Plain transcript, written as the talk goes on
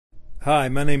Hi,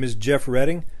 my name is Jeff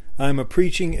Redding. I'm a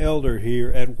preaching elder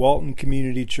here at Walton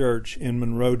Community Church in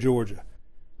Monroe, Georgia.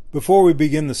 Before we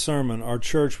begin the sermon, our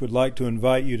church would like to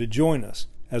invite you to join us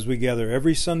as we gather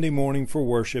every Sunday morning for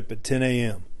worship at 10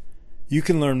 a.m. You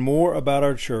can learn more about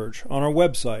our church on our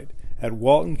website at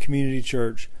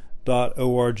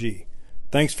waltoncommunitychurch.org.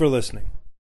 Thanks for listening.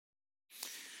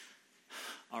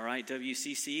 All right,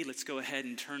 WCC, let's go ahead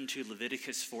and turn to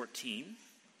Leviticus 14.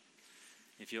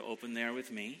 If you'll open there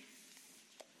with me.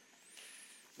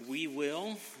 We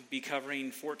will be covering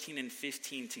 14 and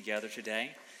 15 together today.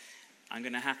 I'm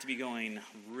going to have to be going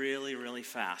really, really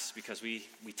fast because we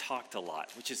talked a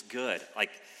lot, which is good. Like,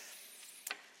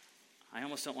 I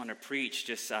almost don't want to preach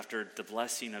just after the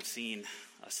blessing of seeing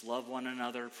us love one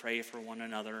another, pray for one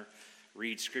another,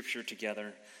 read scripture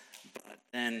together. But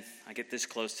then I get this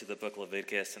close to the book of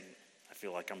Leviticus and I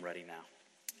feel like I'm ready now.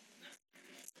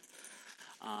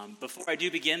 Before I do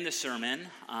begin the sermon,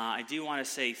 I do want to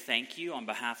say thank you on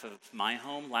behalf of my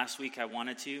home. Last week I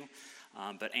wanted to,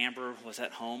 but Amber was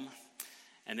at home.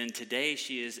 And then today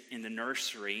she is in the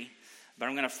nursery, but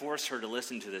I'm going to force her to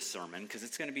listen to this sermon because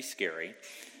it's going to be scary.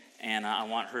 And I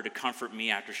want her to comfort me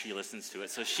after she listens to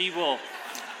it. So she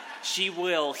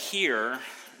will hear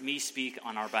me speak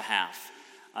on our behalf.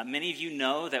 Many of you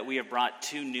know that we have brought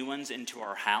 2 new ones into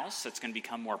our house. That's going to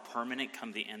become more permanent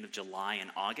come the end of July and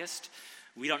August.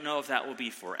 We don't know if that will be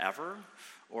forever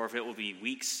or if it will be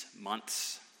weeks,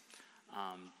 months.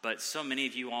 But so many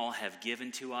of you all have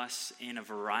given to us in a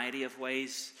variety of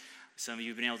ways. Some of you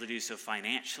have been able to do so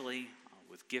financially,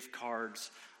 with gift cards,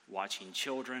 watching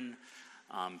children,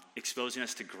 exposing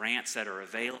us to grants that are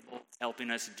available,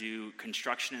 helping us do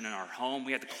construction in our home.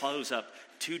 We had to close up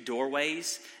 2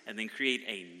 doorways and then create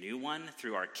a new one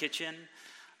through our kitchen.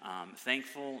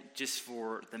 Thankful just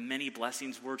for the many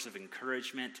blessings, words of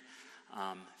encouragement.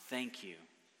 Thank you.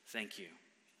 Thank you.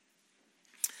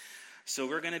 So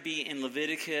we're going to be in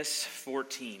Leviticus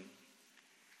 14.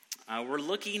 We're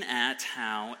looking at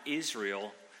how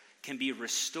Israel can be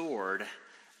restored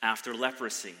after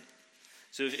leprosy.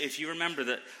 So if you remember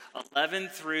that 11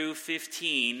 through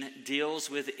 15 deals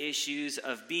with issues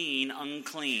of being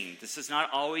unclean. This does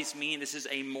not always mean this is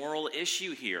a moral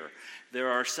issue here. There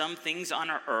are some things on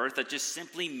our earth that just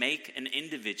simply make an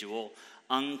individual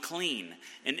unclean.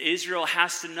 And Israel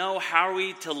has to know, how are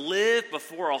we to live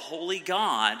before a holy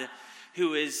God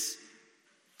who is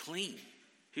clean,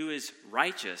 who is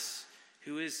righteous,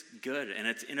 who is good. And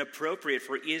it's inappropriate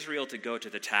for Israel to go to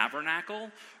the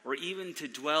tabernacle or even to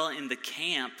dwell in the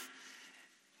camp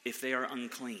if they are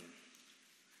unclean.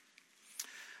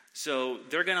 So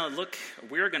we're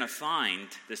going to find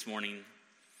this morning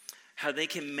how they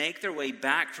can make their way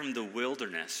back from the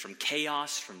wilderness, from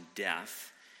chaos, from death,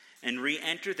 and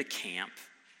re-enter the camp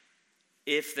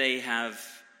if they have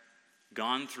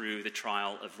gone through the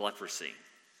trial of leprosy.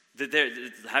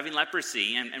 They're having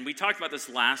leprosy, and we talked about this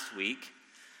last week.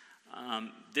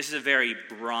 This is a very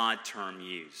broad term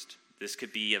used. This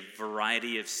could be a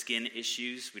variety of skin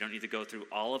issues. We don't need to go through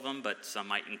all of them, but some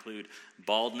might include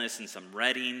baldness and some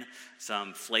retting,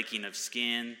 some flaking of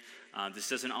skin. This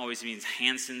doesn't always mean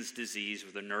Hansen's disease,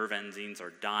 where the nerve endings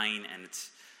are dying and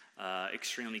it's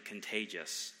extremely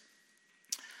contagious.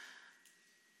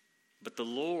 But the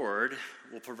Lord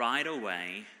will provide a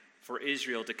way for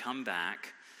Israel to come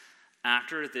back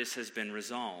after this has been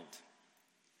resolved.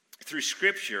 Through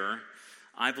Scripture,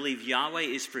 I believe Yahweh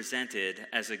is presented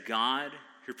as a God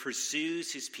who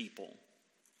pursues his people,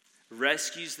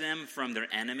 rescues them from their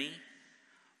enemy,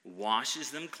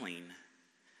 washes them clean,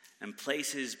 and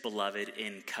places beloved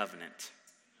in covenant.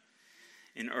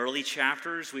 In early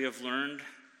chapters, we have learned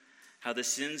how the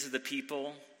sins of the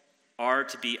people are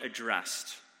to be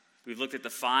addressed. We've looked at the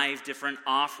 5 different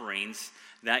offerings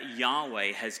that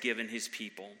Yahweh has given his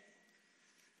people.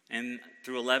 And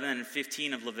through 11 and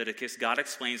 15 of Leviticus, God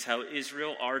explains how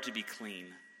Israel are to be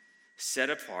clean,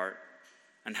 set apart,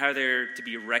 and how they're to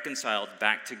be reconciled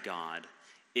back to God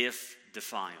if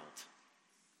defiled.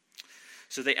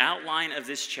 So the outline of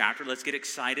this chapter, let's get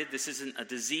excited. This isn't a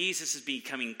disease. This is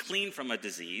becoming clean from a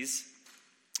disease.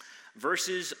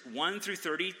 Verses 1 through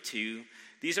 32,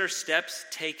 these are steps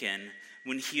taken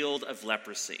when healed of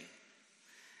leprosy.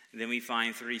 And then we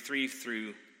find 33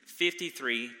 through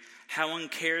 53, how one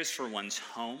cares for one's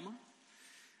home.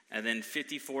 And then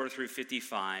 54 through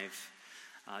 55,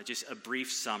 just a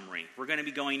brief summary. We're going to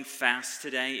be going fast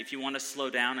today. If you want to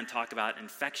slow down and talk about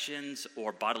infections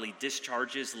or bodily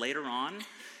discharges later on,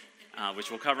 which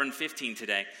we'll cover in 15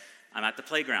 today, I'm at the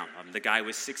playground. I'm the guy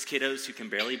with 6 kiddos who can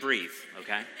barely breathe,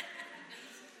 okay?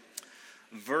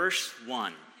 Verse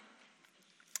 1.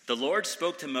 The Lord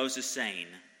spoke to Moses, saying,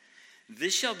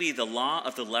 This shall be the law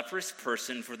of the leprous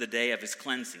person for the day of his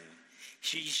cleansing.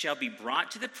 She shall be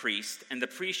brought to the priest, and the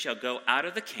priest shall go out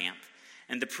of the camp,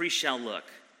 and the priest shall look.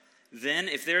 Then,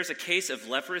 if there is a case of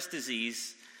leprous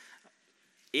disease,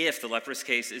 if the leprous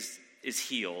case is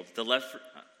healed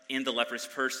in the leprous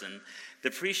person,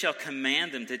 the priest shall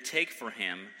command them to take for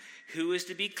him who is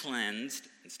to be cleansed,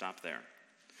 and stop there.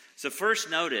 So first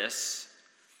notice,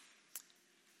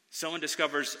 someone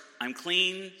discovers, I'm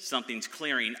clean, something's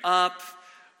clearing up,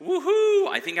 woohoo,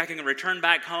 I think I can return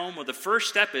back home. Well, the first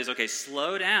step is, okay,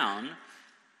 slow down.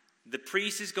 The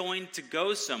priest is going to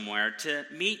go somewhere to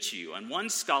meet you. And one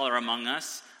scholar among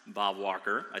us, Bob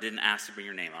Walker, I didn't ask to bring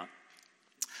your name up,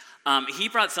 he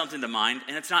brought something to mind,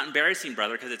 and it's not embarrassing,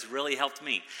 brother, because it's really helped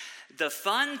me. The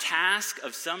fun task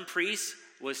of some priests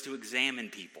was to examine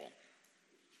people.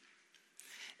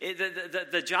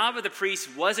 The job of the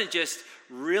priest wasn't just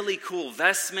really cool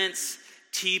vestments,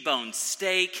 T-bone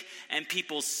steak, and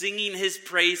people singing his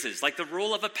praises. Like the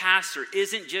role of a pastor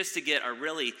isn't just to get a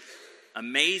really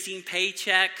amazing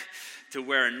paycheck, to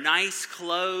wear nice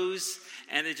clothes,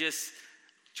 and to just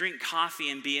drink coffee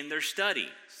and be in their study.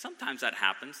 Sometimes that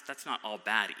happens. That's not all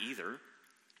bad either.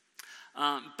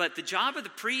 But the job of the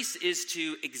priest is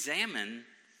to examine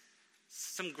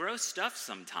some gross stuff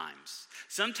sometimes.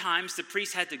 Sometimes the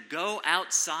priest had to go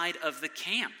outside of the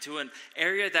camp to an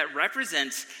area that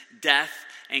represents death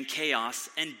and chaos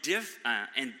and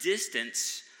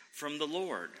distance from the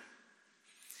Lord.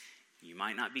 You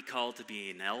might not be called to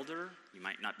be an elder. You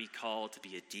might not be called to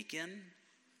be a deacon.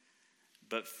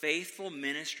 But faithful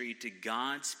ministry to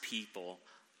God's people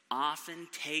often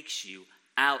takes you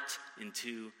out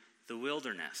into the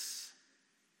wilderness.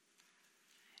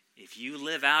 If you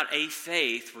live out a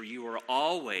faith where you are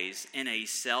always in a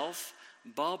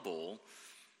self-bubble,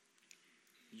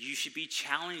 you should be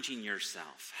challenging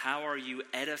yourself. How are you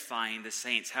edifying the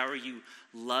saints? How are you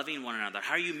loving one another?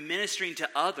 How are you ministering to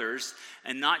others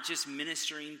and not just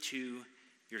ministering to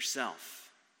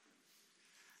yourself?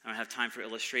 I don't have time for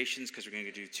illustrations because we're going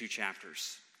to do 2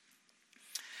 chapters.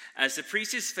 As the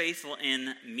priest is faithful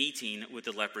in meeting with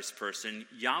the leprous person,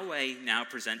 Yahweh now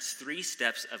presents 3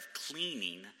 steps of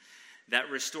cleaning that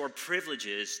restore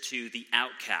privileges to the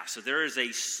outcast. So there is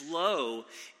a slow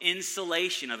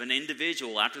insulation of an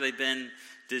individual after they've been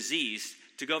diseased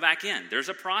to go back in. There's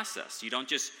a process. You don't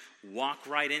just walk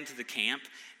right into the camp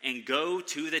and go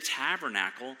to the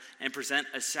tabernacle and present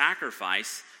a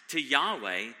sacrifice to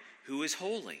Yahweh who is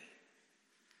holy.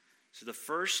 So the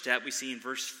first step we see in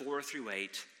verse 4 through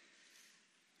 8,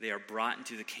 they are brought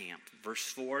into the camp. Verse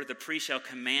 4, the priest shall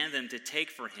command them to take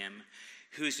for him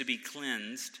who is to be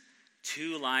cleansed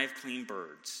 2 live clean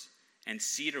birds, and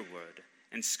cedar wood,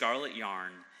 and scarlet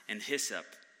yarn, and hyssop.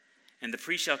 And the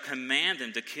priest shall command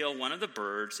them to kill one of the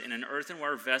birds in an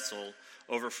earthenware vessel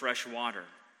over fresh water.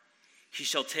 He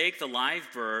shall take the live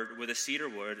bird with the cedar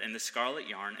wood and the scarlet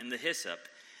yarn and the hyssop,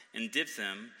 and dip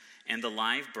them and the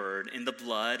live bird in the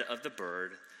blood of the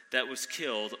bird that was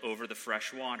killed over the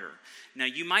fresh water. Now,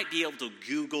 you might be able to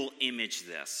Google image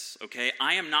this, okay?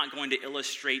 I am not going to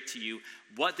illustrate to you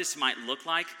what this might look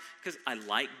like, because I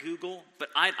like Google, but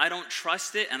I don't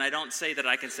trust it, and I don't say that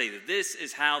I can say that this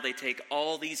is how they take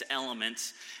all these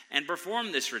elements and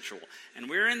perform this ritual. And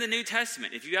we're in the New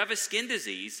Testament. If you have a skin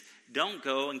disease, don't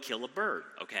go and kill a bird,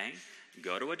 okay?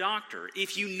 Go to a doctor.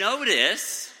 If you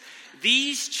notice,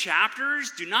 these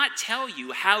chapters do not tell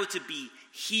you how to be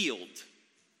healed.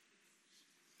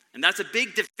 And that's a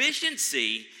big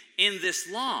deficiency in this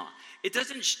law. It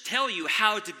doesn't tell you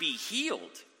how to be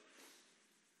healed.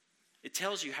 It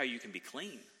tells you how you can be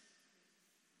clean.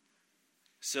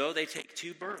 So they take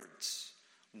 2 birds.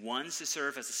 One's to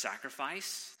serve as a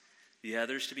sacrifice, the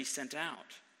other's to be sent out.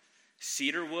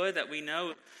 Cedar wood that we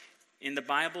know in the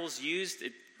Bible is used.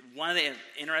 One of the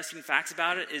interesting facts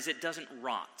about it is it doesn't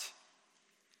rot.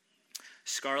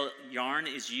 Scarlet yarn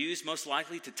is used most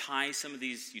likely to tie some of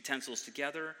these utensils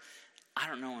together. I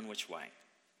don't know in which way.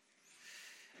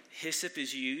 Hyssop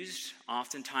is used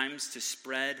oftentimes to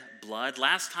spread blood.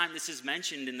 Last time this is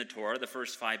mentioned in the Torah, the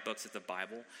first 5 books of the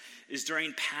Bible, is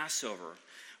during Passover,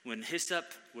 when hyssop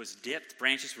was dipped,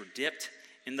 branches were dipped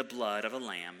in the blood of a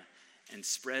lamb and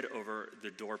spread over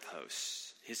the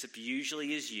doorposts. Hyssop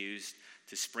usually is used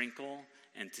to sprinkle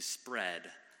and to spread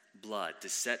blood, to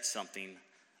set something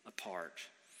apart.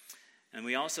 And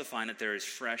we also find that there is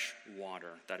fresh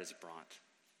water that is brought.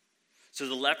 So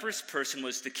the leprous person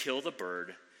was to kill the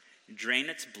bird, drain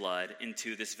its blood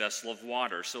into this vessel of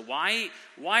water. So why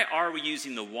are we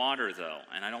using the water, though?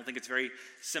 And I don't think it's very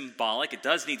symbolic. It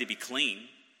does need to be clean.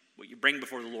 What you bring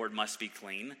before the Lord must be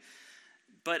clean.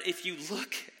 But if you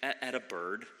look at a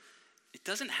bird, it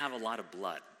doesn't have a lot of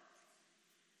blood.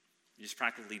 He just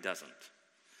practically doesn't.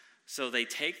 So they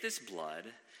take this blood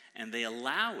and they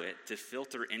allow it to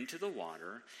filter into the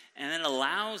water, and it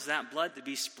allows that blood to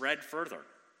be spread further.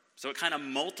 So it kind of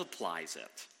multiplies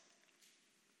it.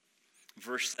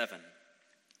 Verse 7.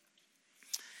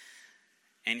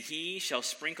 And he shall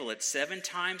sprinkle it 7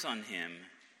 times on him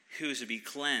who is to be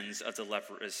cleansed of the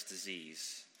leprous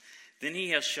disease. Then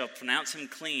he shall pronounce him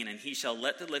clean, and he shall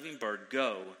let the living bird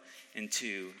go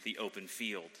into the open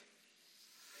field.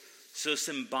 So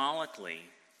symbolically,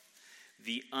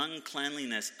 the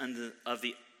uncleanliness of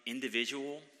the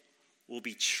individual will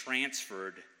be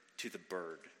transferred to the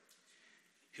bird,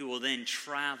 who will then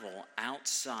travel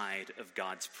outside of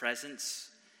God's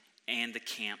presence and the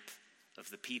camp of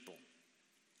the people.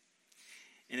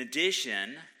 In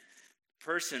addition, the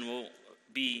person will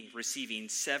be receiving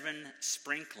 7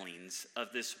 sprinklings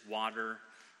of this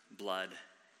water-blood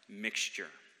mixture.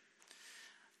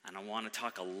 And I want to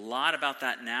talk a lot about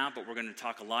that now, but we're going to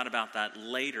talk a lot about that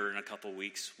later in a couple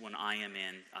weeks when I am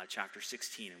in chapter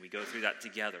 16, and we go through that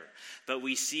together. But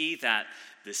we see that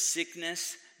the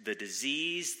sickness, the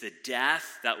disease, the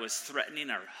death that was threatening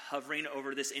or hovering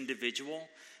over this individual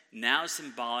now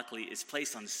symbolically is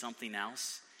placed on something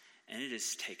else, and it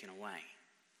is taken away.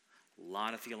 A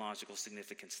lot of theological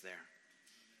significance there.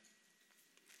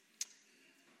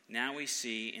 Now we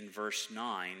see in verse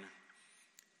 9,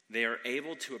 they are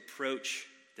able to approach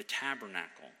the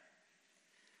tabernacle.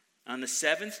 On the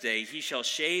 7th day, he shall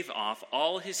shave off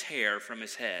all his hair from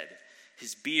his head,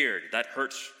 his beard, that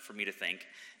hurts for me to think,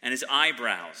 and his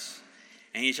eyebrows.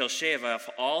 And he shall shave off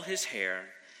all his hair,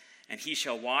 and he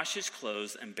shall wash his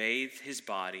clothes and bathe his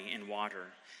body in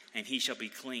water, and he shall be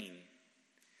clean.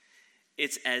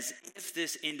 It's as if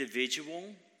this individual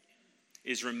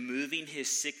is removing his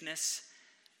sickness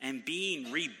and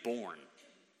being reborn.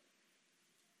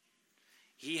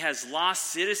 He has lost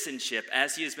citizenship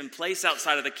as he has been placed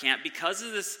outside of the camp because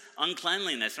of this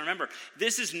uncleanliness. Remember,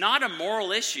 this is not a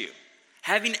moral issue.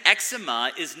 Having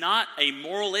eczema is not a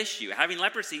moral issue. Having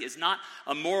leprosy is not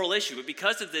a moral issue. But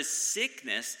because of this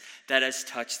sickness that has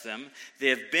touched them, they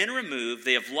have been removed,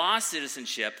 they have lost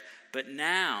citizenship, but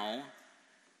now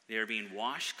they are being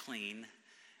washed clean,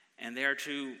 and they are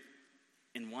to,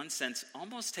 in one sense,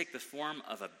 almost take the form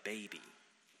of a baby.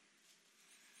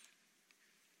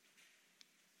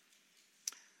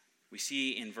 We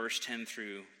see in verse 10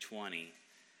 through 20,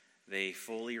 they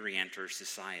fully re-enter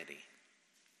society.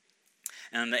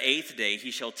 And on the 8th day, he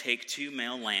shall take 2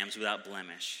 male lambs without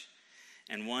blemish,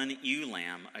 and 1 ewe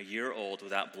lamb a year old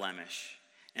without blemish,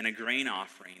 and a grain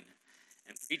offering,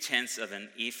 and 3/10 of an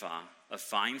ephah of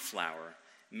fine flour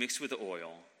mixed with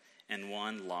oil, and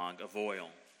 1 log of oil.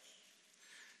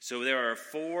 So there are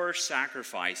 4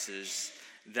 sacrifices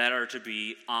that are to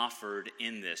be offered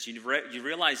in this. You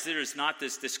realize there is not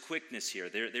this quickness here.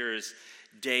 There is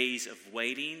days of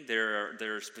waiting.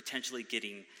 There's potentially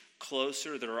getting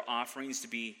closer. There are offerings to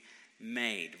be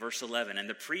made. Verse 11, and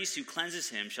the priest who cleanses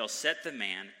him shall set the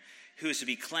man who is to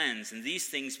be cleansed in these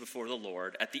things before the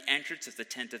Lord at the entrance of the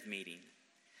tent of meeting.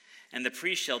 And the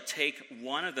priest shall take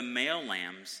 1 of the male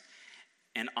lambs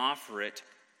and offer it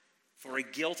for a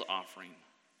guilt offering,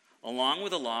 along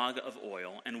with a log of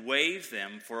oil, and wave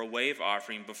them for a wave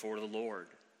offering before the Lord.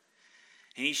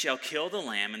 And he shall kill the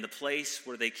lamb in the place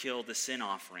where they killed the sin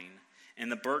offering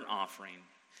and the burnt offering,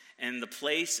 and in the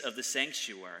place of the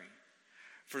sanctuary.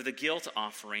 For the guilt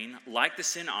offering, like the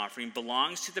sin offering,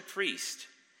 belongs to the priest.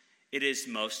 It is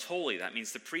most holy. That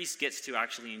means the priest gets to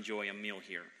actually enjoy a meal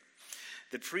here.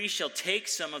 The priest shall take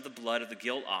some of the blood of the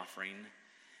guilt offering,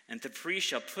 and the priest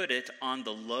shall put it on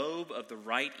the lobe of the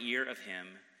right ear of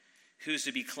him who is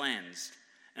to be cleansed,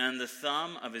 and on the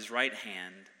thumb of his right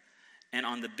hand, and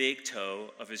on the big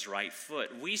toe of his right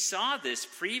foot. We saw this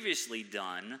previously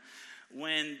done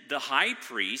when the high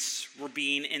priests were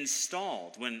being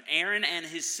installed, when Aaron and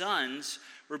his sons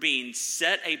were being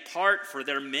set apart for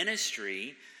their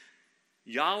ministry.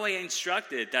 Yahweh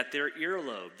instructed that their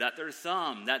earlobe, that their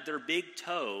thumb, that their big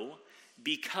toe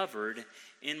be covered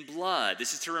in blood.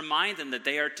 This is to remind them that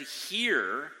they are to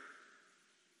hear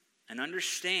and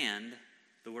understand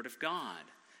the word of God,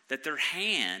 that their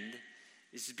hand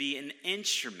is to be an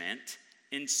instrument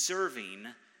in serving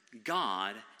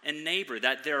God and neighbor,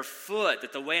 that their foot,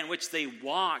 that the way in which they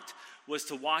walked was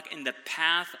to walk in the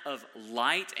path of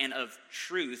light and of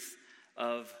truth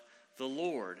of the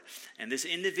Lord. And this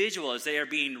individual, as they are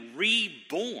being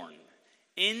reborn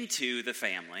into the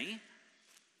family,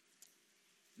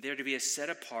 they're to be set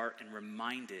apart and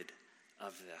reminded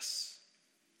of this.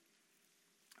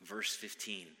 Verse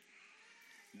 15.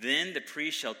 Then the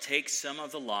priest shall take some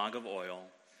of the log of oil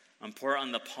and pour it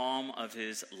on the palm of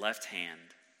his left hand,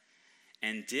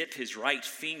 and dip his right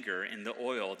finger in the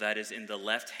oil that is in the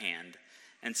left hand,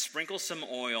 and sprinkle some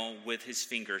oil with his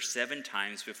finger 7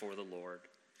 times before the Lord.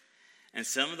 And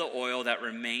some of the oil that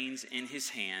remains in his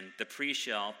hand the priest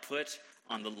shall put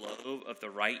on the lobe of the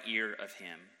right ear of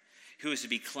him who is to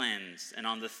be cleansed, and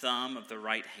on the thumb of the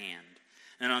right hand,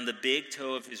 and on the big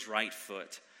toe of his right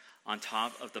foot, on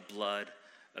top of the blood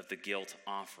of the guilt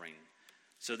offering.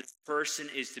 So this person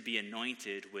is to be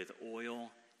anointed with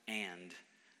oil and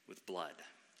with blood.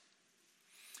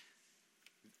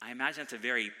 I imagine that's a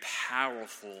very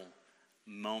powerful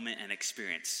moment and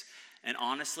experience. And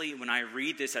honestly, when I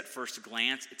read this at first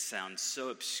glance, it sounds so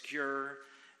obscure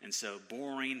and so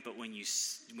boring. But when you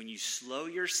slow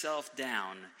yourself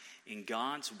down in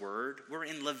God's word, we're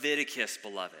in Leviticus,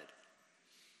 beloved.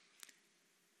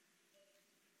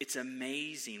 It's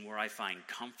amazing where I find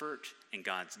comfort in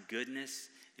God's goodness,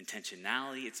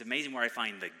 intentionality. It's amazing where I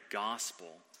find the gospel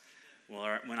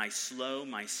when I slow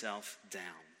myself down.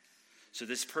 So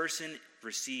this person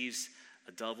receives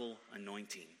a double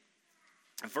anointing.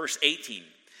 Verse 18,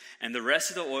 and the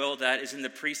rest of the oil that is in the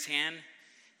priest's hand,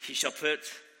 he shall put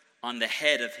on the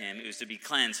head of him who is to be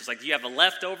cleansed. So it's like, you have a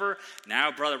leftover?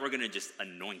 Now, brother, we're going to just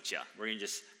anoint you. We're going to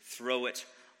just throw it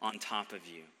on top of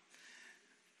you.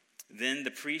 Then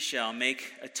the priest shall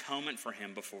make atonement for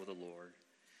him before the Lord.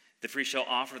 The priest shall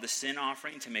offer the sin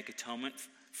offering to make atonement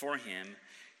for him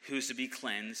who is to be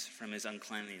cleansed from his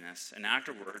uncleanliness. And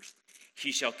afterwards,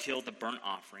 he shall kill the burnt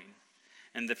offering.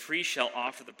 And the priest shall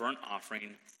offer the burnt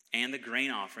offering and the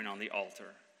grain offering on the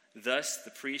altar. Thus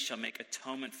the priest shall make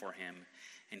atonement for him,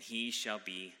 and he shall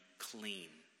be clean.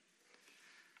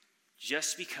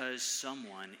 Just because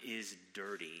someone is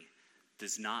dirty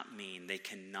does not mean they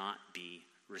cannot be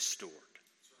restored.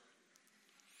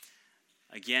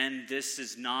 Again, this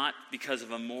is not because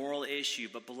of a moral issue,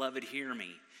 but beloved, hear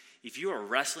me. If you are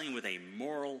wrestling with a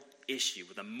moral issue,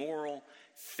 with a moral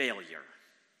failure,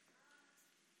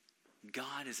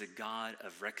 God is a God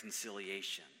of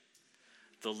reconciliation.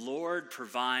 The Lord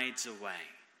provides a way.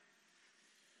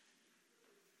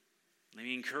 Let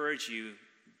me encourage you,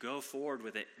 go forward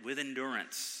with it with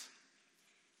endurance.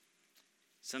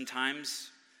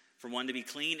 Sometimes, for one to be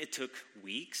clean, it took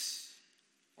weeks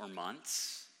or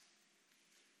months.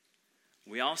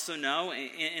 We also know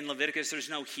in Leviticus there's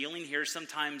no healing here.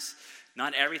 Sometimes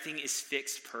not everything is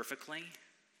fixed perfectly.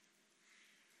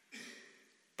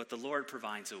 But the Lord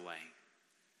provides a way.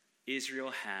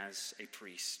 Israel has a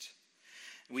priest.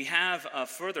 We have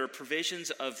further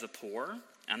provisions of the poor.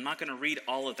 I'm not going to read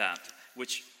all of that,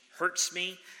 which hurts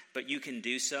me, but you can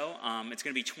do so. It's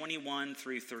going to be 21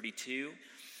 through 32.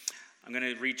 I'm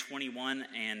going to read 21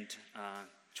 and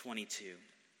 22.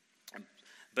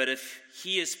 But if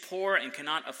he is poor and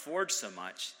cannot afford so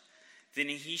much, then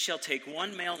he shall take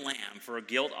 1 male lamb for a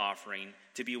guilt offering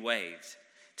to be waved,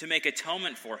 to make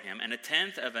atonement for him, and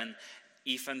 1/10 of an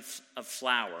ephah of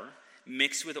flour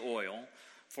mixed with oil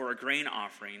for a grain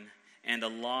offering, and a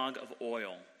log of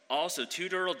oil. Also 2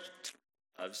 turtle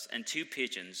doves and 2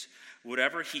 pigeons,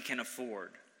 whatever he can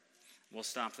afford. We'll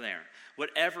stop there.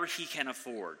 Whatever he can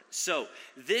afford. So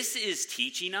this is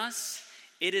teaching us,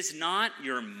 it is not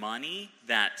your money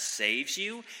that saves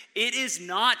you. It is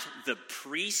not the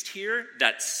priest here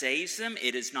that saves them.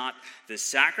 It is not the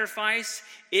sacrifice.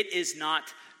 It is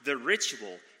not the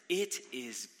ritual. It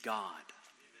is God.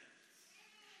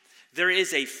 There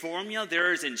is a formula.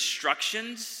 There is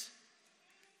instructions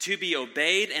to be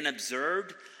obeyed and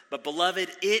observed. But beloved,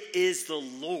 it is the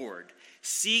Lord.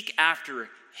 Seek after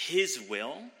his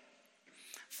will.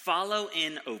 Follow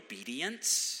in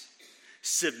obedience.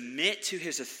 Submit to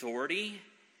his authority.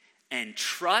 And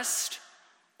trust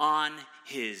on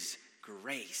his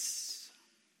grace.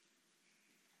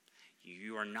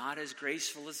 You are not as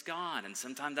graceful as God, and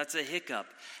sometimes that's a hiccup.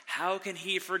 How can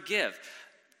he forgive?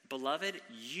 Beloved,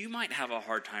 you might have a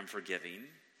hard time forgiving.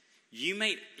 You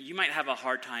might have a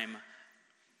hard time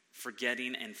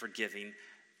forgetting and forgiving.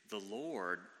 The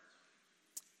Lord,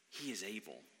 he is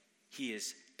able. He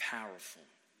is powerful.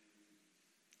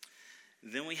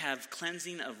 Then we have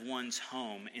cleansing of one's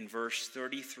home in verse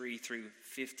 33 through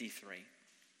 53.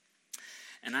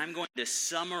 And I'm going to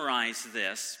summarize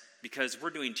this because we're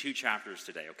doing 2 chapters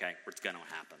today, okay? What's going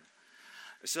to happen.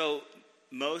 So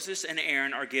Moses and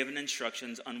Aaron are given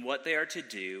instructions on what they are to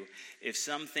do if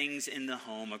some things in the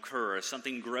home occur. If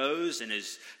something grows and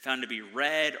is found to be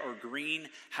red or green,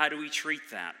 how do we treat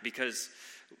that? Because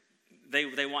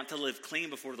they want to live clean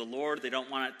before the Lord. They don't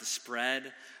want it to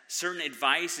spread. Certain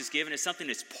advice is given. If something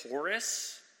is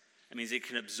porous, that means it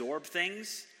can absorb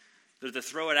things. They're to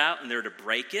throw it out and they're to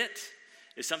break it.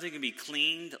 If something can be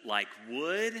cleaned like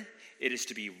wood, it is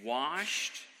to be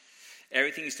washed.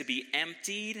 Everything is to be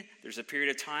emptied. There's a period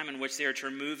of time in which they are to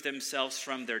remove themselves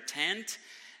from their tent,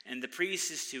 and the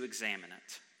priest is to examine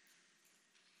it.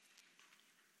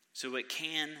 So it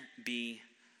can be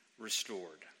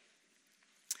restored.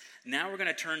 Now we're going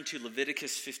to turn to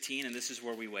Leviticus 15, and this is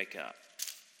where we wake up.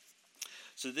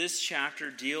 So this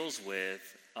chapter deals with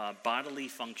bodily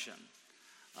function.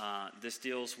 This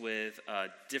deals with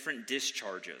different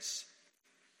discharges.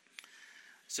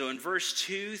 So in verse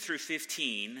 2 through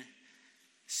 15,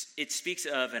 it speaks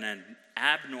of an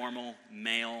abnormal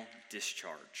male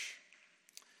discharge.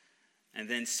 And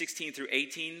then 16 through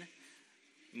 18,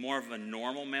 more of a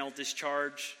normal male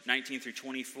discharge. 19 through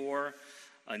 24,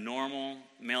 a normal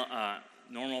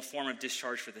form of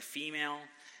discharge for the female.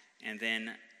 And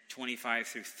then 25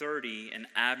 through 30, an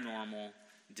abnormal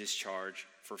discharge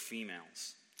for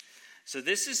females. So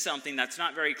this is something that's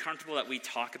not very comfortable that we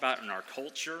talk about in our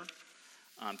culture.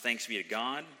 Thanks be to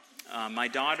God. I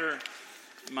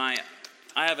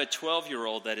have a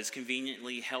 12-year-old that is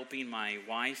conveniently helping my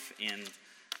wife in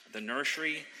the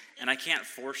nursery, and I can't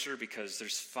force her because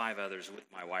there's 5 others with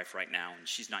my wife right now, and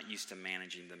she's not used to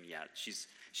managing them yet. She's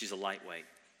a lightweight.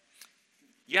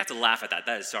 You have to laugh at that.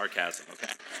 That is sarcasm,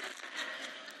 okay?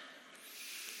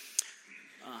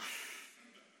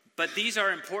 But these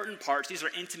are important parts. These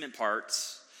are intimate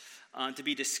parts to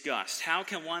be discussed. How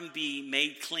can one be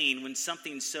made clean when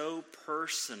something so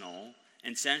personal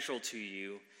and central to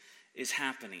you is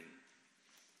happening?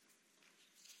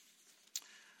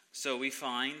 So we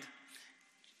find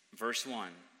verse 1.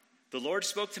 The Lord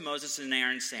spoke to Moses and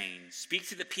Aaron, saying, "Speak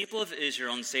to the people of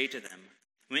Israel and say to them,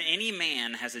 when any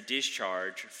man has a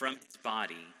discharge from his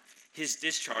body, his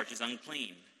discharge is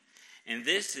unclean. And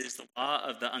this is the law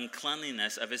of the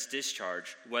uncleanliness of his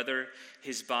discharge, whether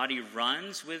his body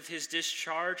runs with his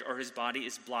discharge or his body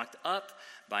is blocked up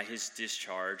by his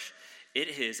discharge, it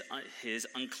is his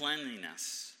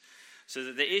uncleanliness."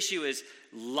 So the issue is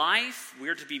life.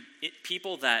 We're to be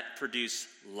people that produce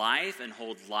life and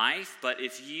hold life. But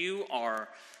if you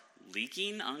are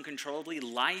leaking uncontrollably,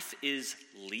 life is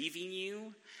leaving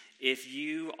you. If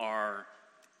you are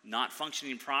not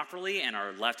functioning properly and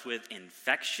are left with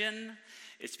infection,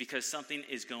 it's because something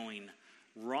is going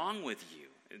wrong with you.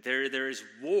 There is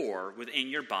war within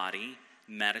your body,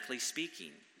 medically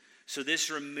speaking. So this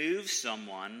removes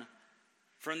someone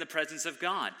from the presence of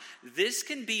God. This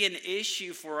can be an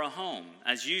issue for a home,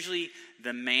 as usually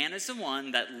the man is the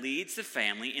one that leads the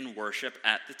family in worship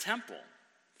at the temple.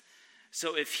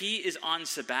 So if he is on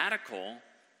sabbatical,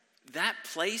 that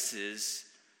places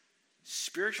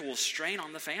spiritual strain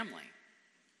on the family.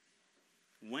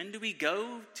 When do we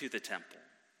go to the temple?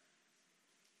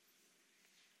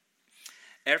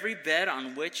 Every bed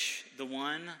on which the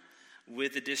one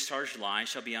with the discharge lies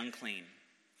shall be unclean,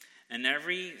 and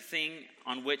everything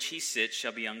on which he sits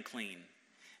shall be unclean.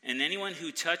 And anyone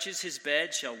who touches his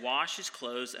bed shall wash his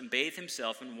clothes and bathe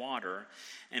himself in water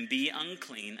and be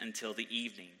unclean until the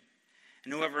evening.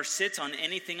 And whoever sits on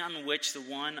anything on which the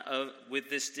one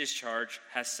with this discharge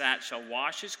has sat shall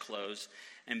wash his clothes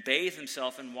and bathe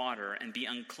himself in water and be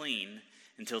unclean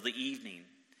until the evening.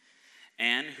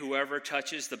 And whoever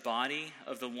touches the body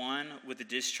of the one with the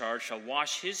discharge shall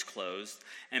wash his clothes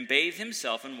and bathe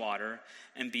himself in water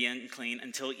and be unclean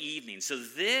until evening. So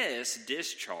this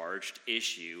discharged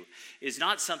issue is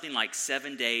not something like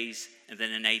 7 days and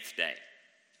then an 8th day.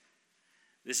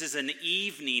 This is an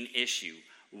evening issue.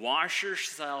 Wash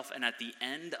yourself, and at the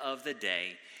end of the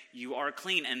day, you are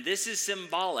clean. And this is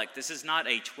symbolic. This is not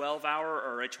a 12-hour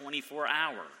or a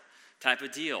 24-hour type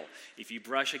of deal. If you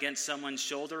brush against someone's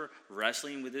shoulder,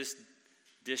 wrestling with this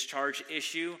discharge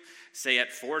issue, say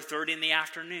at 4:30 in the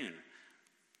afternoon,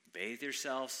 bathe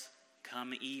yourselves,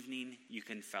 come evening, you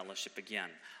can fellowship again.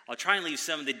 I'll try and leave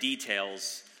some of the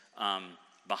details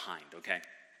behind, okay?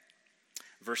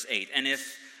 Verse 8, and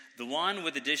if the one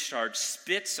with the discharge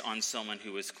spits on someone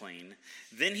who is clean,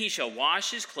 then he shall wash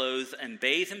his clothes and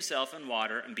bathe himself in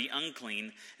water and be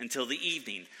unclean until the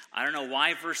evening. I don't know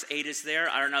why verse 8 is there.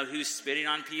 I don't know who's spitting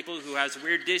on people who has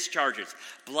weird discharges.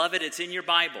 Beloved, it's in your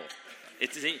Bible.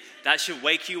 That should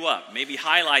wake you up. Maybe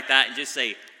highlight that and just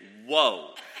say,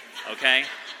 whoa, okay?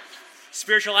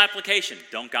 Spiritual application.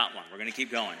 Don't got one. We're going to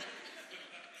keep going.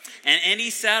 And any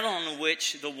saddle on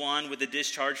which the one with the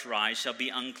discharge rides shall be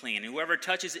unclean. And whoever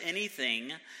touches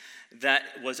anything that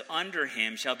was under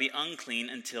him shall be unclean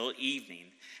until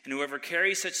evening. And whoever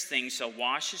carries such things shall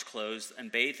wash his clothes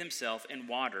and bathe himself in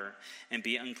water and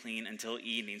be unclean until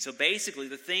evening. So basically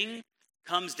the thing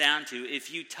comes down to,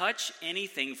 if you touch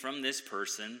anything from this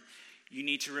person, you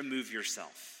need to remove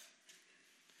yourself.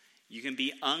 You can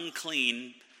be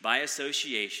unclean by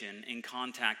association in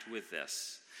contact with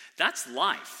this. That's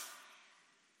life.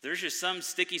 There's just some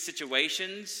sticky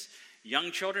situations.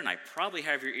 Young children, I probably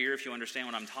have your ear if you understand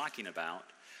what I'm talking about.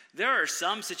 There are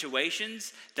some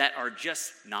situations that are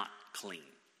just not clean.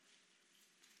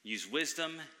 Use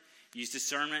wisdom, use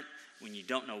discernment. When you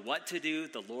don't know what to do,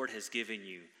 the Lord has given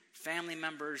you family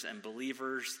members and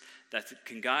believers that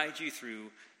can guide you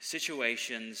through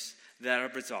situations that are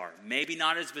bizarre. Maybe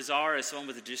not as bizarre as someone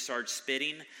with a discharged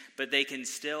spitting, but they can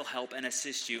still help and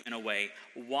assist you in a way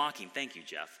walking. Thank you,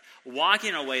 Jeff. Walking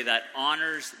in a way that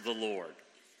honors the Lord.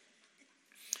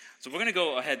 So we're going to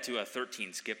go ahead to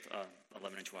 13, skip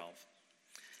 11 and 12.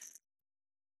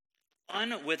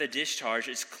 One with a discharge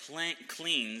is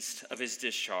cleansed of his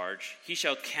discharge. He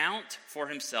shall count for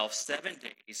himself 7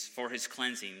 days for his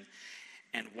cleansing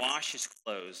and wash his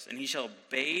clothes. And he shall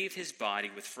bathe his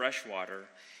body with fresh water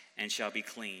and shall be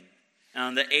clean. And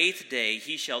on the 8th day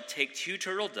he shall take 2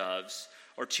 turtle doves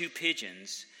or 2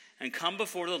 pigeons and come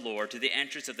before the Lord to the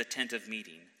entrance of the tent of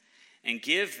meeting and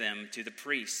give them to the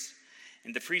priest.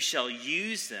 And the priest shall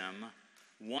use them,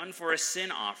 one for a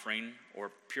sin offering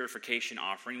or purification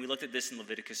offering. We looked at this in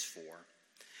Leviticus 4.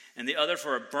 And the other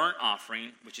for a burnt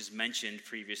offering, which is mentioned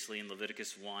previously in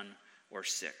Leviticus 1 or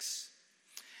 6.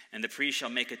 And the priest shall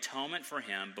make atonement for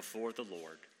him before the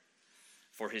Lord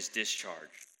for his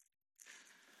discharge.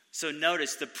 So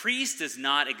notice, the priest does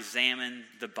not examine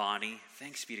the body.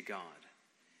 Thanks be to God.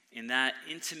 In that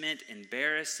intimate,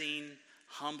 embarrassing,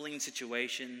 humbling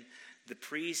situation, the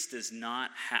priest does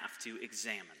not have to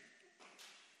examine.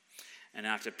 And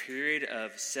after a period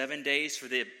of 7 days for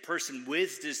the person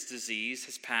with this disease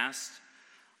has passed,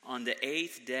 on the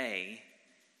 8th day,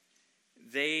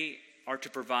 they are to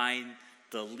provide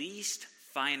the least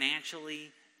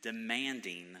financially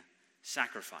demanding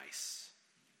sacrifice.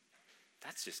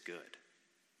 That's just good.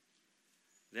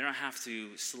 They don't have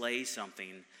to slay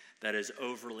something that is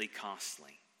overly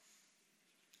costly.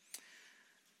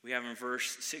 We have in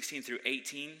verse 16 through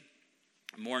 18,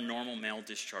 more normal male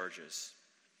discharges.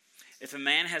 If a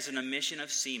man has an emission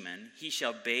of semen, he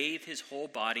shall bathe his whole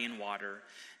body in water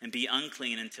and be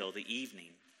unclean until the evening.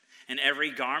 And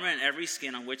every garment and every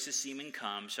skin on which the semen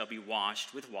comes shall be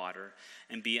washed with water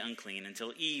and be unclean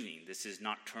until evening. This is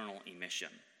nocturnal emission.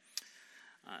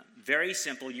 Very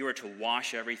simple. You are to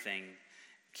wash everything.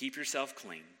 Keep yourself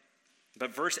clean.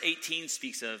 But verse 18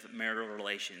 speaks of marital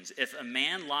relations. If a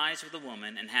man lies with a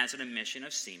woman and has an emission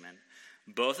of semen,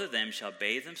 both of them shall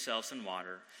bathe themselves in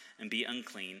water and be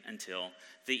unclean until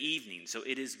the evening. So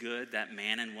it is good that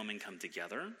man and woman come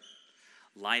together.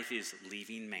 Life is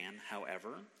leaving man,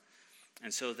 however.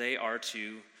 And so they are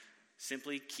to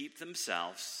simply keep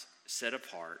themselves set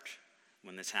apart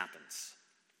when this happens.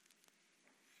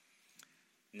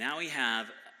 Now we have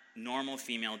normal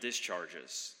female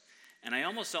discharges. And I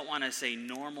almost don't want to say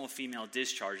normal female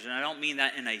discharge, and I don't mean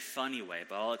that in a funny way,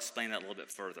 but I'll explain that a little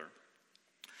bit further.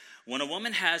 When a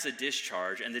woman has a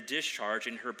discharge, and the discharge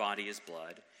in her body is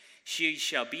blood, she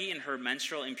shall be in her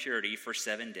menstrual impurity for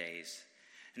 7 days,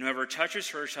 and whoever touches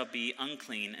her shall be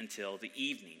unclean until the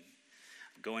evening.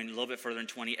 Going a little bit further in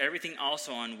 20, everything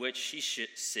also on which she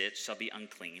sits shall be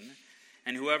unclean,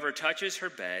 and whoever touches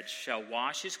her bed shall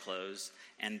wash his clothes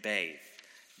and bathe.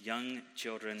 Young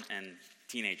children and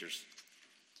teenagers,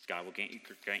 God will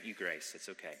grant you grace. It's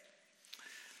okay.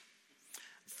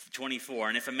 24,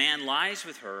 and if a man lies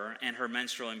with her and her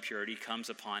menstrual impurity comes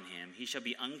upon him, he shall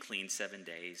be unclean 7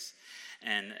 days,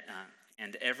 and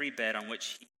every bed on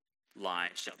which he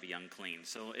lies shall be unclean.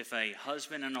 So if a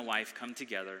husband and a wife come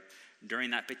together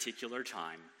during that particular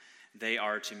time, they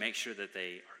are to make sure that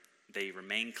they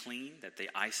remain clean, that they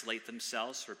isolate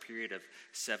themselves for a period of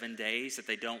 7 days, that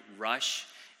they don't rush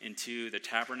into the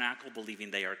tabernacle believing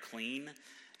they are clean.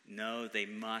 No, they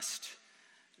must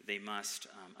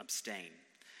abstain.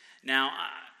 Now,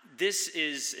 this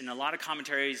is, in a lot of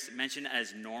commentaries, mentioned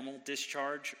as normal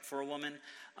discharge for a woman.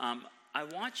 I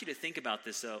want you to think about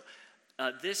this, though.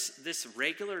 This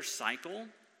regular cycle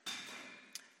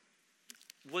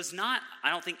was not,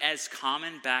 I don't think, as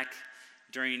common back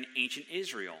during ancient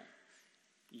Israel.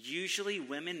 Usually,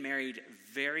 women married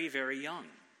very, very young.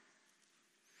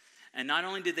 And not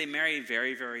only did they marry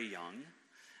very, very young,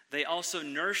 they also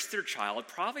nursed their child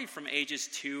probably from ages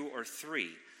 2 or 3.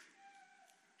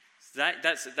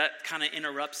 That kind of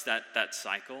interrupts that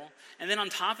cycle. And then on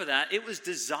top of that, it was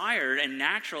desired and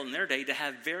natural in their day to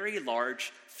have very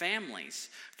large families.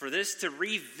 For this to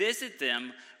revisit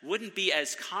them wouldn't be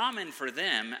as common for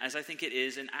them as I think it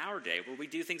is in our day, where we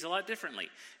do things a lot differently.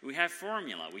 We have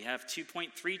formula. We have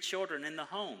 2.3 children in the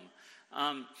home.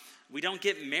 We don't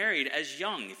get married as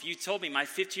young. If you told me my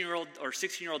 15-year-old or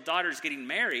 16-year-old daughter is getting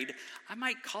married, I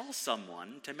might call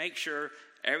someone to make sure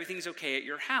everything's okay at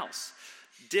your house.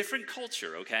 Different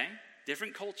culture, okay?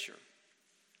 Different culture.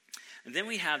 And then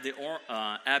we have the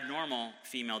abnormal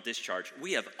female discharge.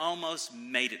 We have almost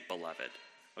made it, beloved.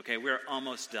 Okay, we're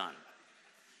almost done.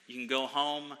 You can go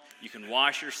home, you can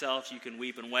wash yourself, you can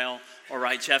weep and wail, or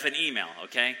write Jeff an email,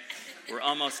 okay? We're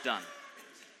almost done.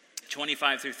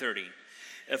 25 through 30.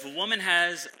 If a woman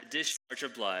has a discharge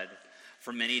of blood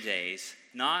for many days,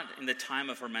 not in the time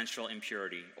of her menstrual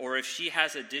impurity, or if she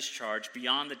has a discharge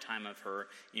beyond the time of her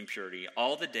impurity,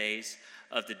 all the days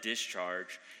of the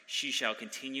discharge, she shall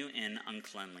continue in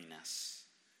uncleanliness.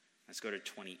 Let's go to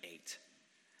 28.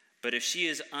 But if she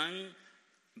is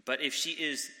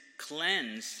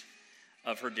cleansed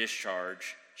of her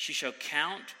discharge, she shall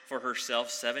count for herself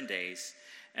 7 days,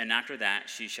 and after that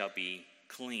she shall be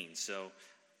clean. So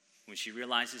when she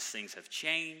realizes things have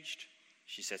changed,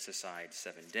 she sets aside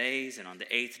 7 days, and on the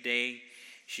 8th day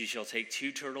she shall take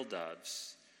 2 turtle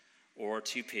doves or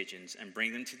 2 pigeons and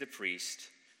bring them to the priest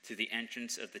to the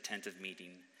entrance of the tent of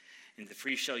meeting. And the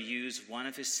priest shall use one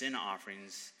of his sin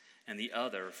offerings and the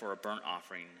other for a burnt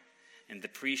offering. And the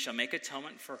priest shall make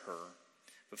atonement for her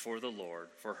before the Lord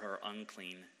for her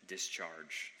unclean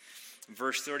discharge.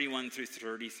 Verse 31 through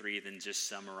 33 then just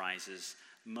summarizes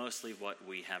mostly what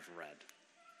we have read.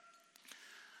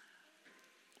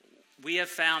 We have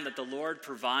found that the Lord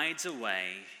provides a way,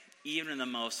 even in the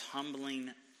most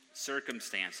humbling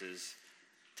circumstances,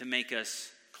 to make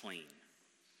us clean.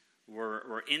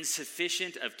 We're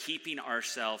insufficient of keeping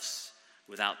ourselves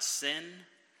without sin.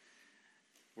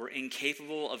 We're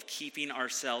incapable of keeping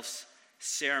ourselves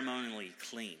ceremonially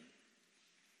clean.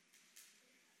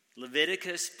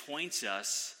 Leviticus points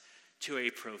us to a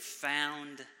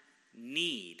profound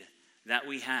need that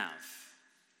we have.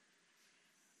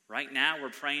 Right now, we're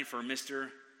praying for Mr.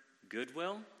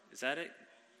 Goodwill. Is that it?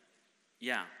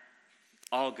 Yeah.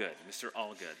 All good. Mr.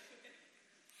 All Good.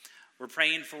 We're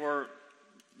praying for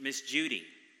Miss Judy.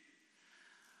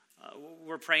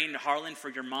 We're praying to Harlan for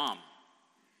your mom.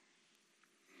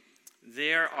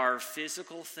 There are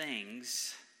physical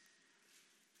things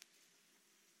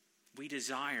we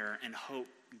desire and hope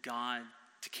God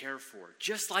to care for.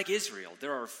 Just like Israel,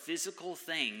 there are physical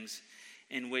things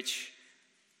in which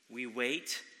we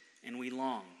wait and we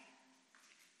long.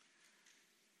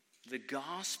 The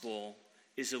gospel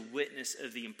is a witness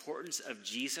of the importance of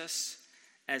Jesus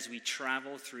as we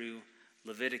travel through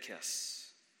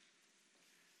Leviticus.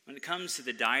 When it comes to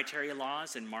the dietary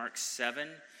laws in Mark 7,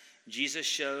 Jesus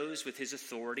shows with his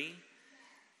authority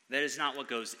that is not what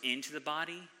goes into the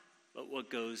body, but what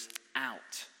goes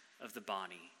out of the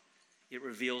body. It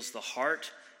reveals the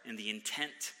heart and the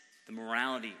intent, the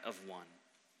morality of one.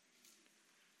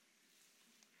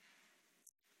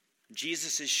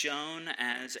 Jesus is shown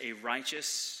as a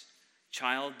righteous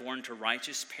child born to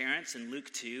righteous parents in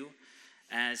Luke 2,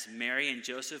 as Mary and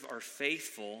Joseph are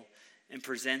faithful in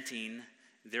presenting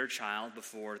their child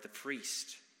before the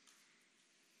priest.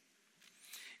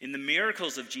 In the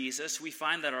miracles of Jesus, we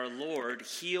find that our Lord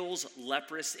heals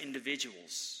leprous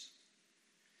individuals.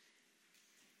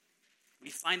 We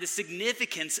find the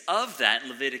significance of that in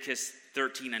Leviticus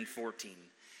 13 and 14,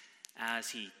 as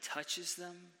he touches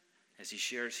them, as he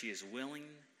shares he is willing,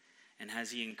 and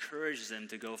as he encourages them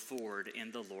to go forward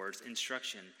in the Lord's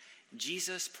instruction.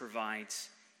 Jesus provides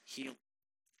healing.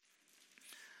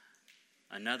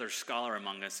 Another scholar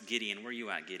among us, Gideon. Where are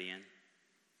you at, Gideon?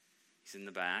 He's in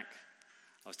the back.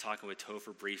 I was talking with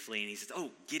Topher briefly, and he says,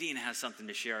 Gideon has something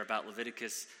to share about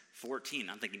Leviticus 14.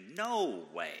 I'm thinking, no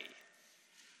way.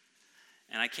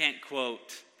 And I can't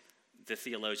quote the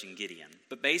theologian Gideon.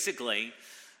 But basically,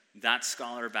 that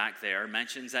scholar back there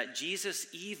mentions that Jesus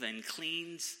even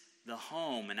cleans the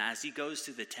home, and as he goes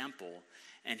to the temple,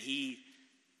 and he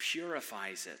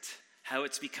purifies it, how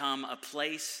it's become a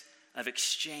place of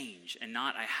exchange and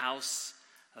not a house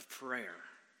of prayer.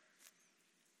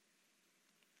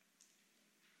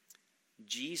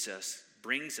 Jesus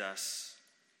brings us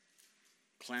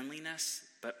cleanliness,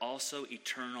 but also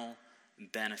eternal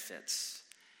benefits,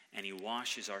 and he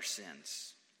washes our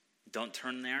sins. Don't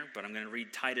turn there, but I'm going to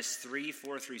read Titus 3,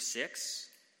 4 through 6.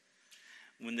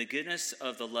 When the goodness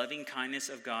and loving kindness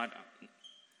of God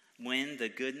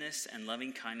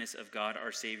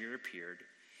our Savior appeared,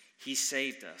 he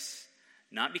saved us,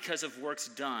 not because of works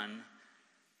done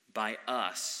by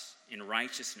us in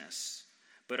righteousness,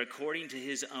 but according to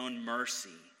his own mercy,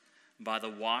 by the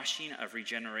washing of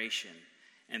regeneration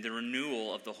and the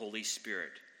renewal of the Holy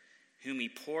Spirit, whom he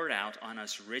poured out on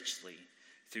us richly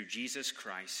through Jesus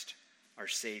Christ, our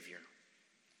Savior.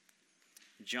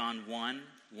 John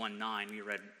 1:9, we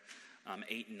read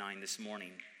 8 and 9 this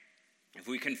morning. If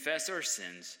we confess our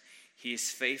sins, he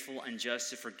is faithful and just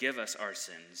to forgive us our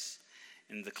sins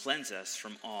and to cleanse us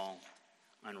from all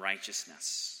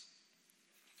unrighteousness.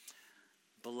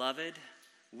 Beloved,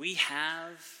 we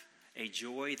have a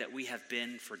joy that we have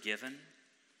been forgiven,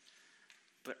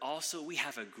 but also we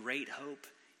have a great hope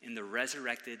in the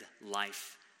resurrected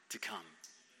life to come.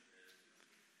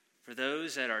 For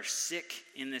those that are sick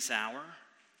in this hour,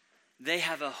 they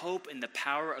have a hope in the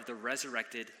power of the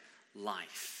resurrected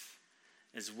life,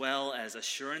 as well as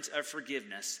assurance of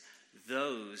forgiveness,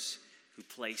 those who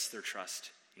place their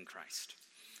trust in Christ.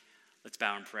 Let's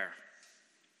bow in prayer.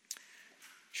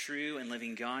 True and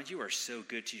living God, you are so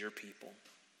good to your people.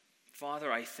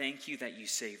 Father, I thank you that you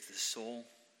save the soul,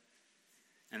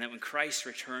 and that when Christ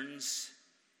returns,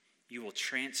 you will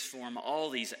transform all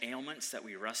these ailments that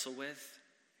we wrestle with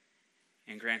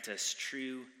and grant us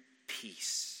true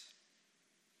peace.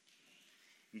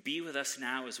 Be with us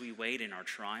now as we wait in our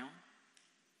trial.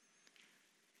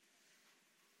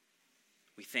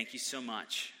 We thank you so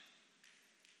much,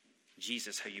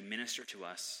 Jesus, how you minister to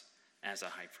us as a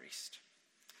high priest.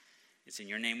 It's in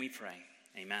your name we pray.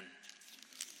 Amen.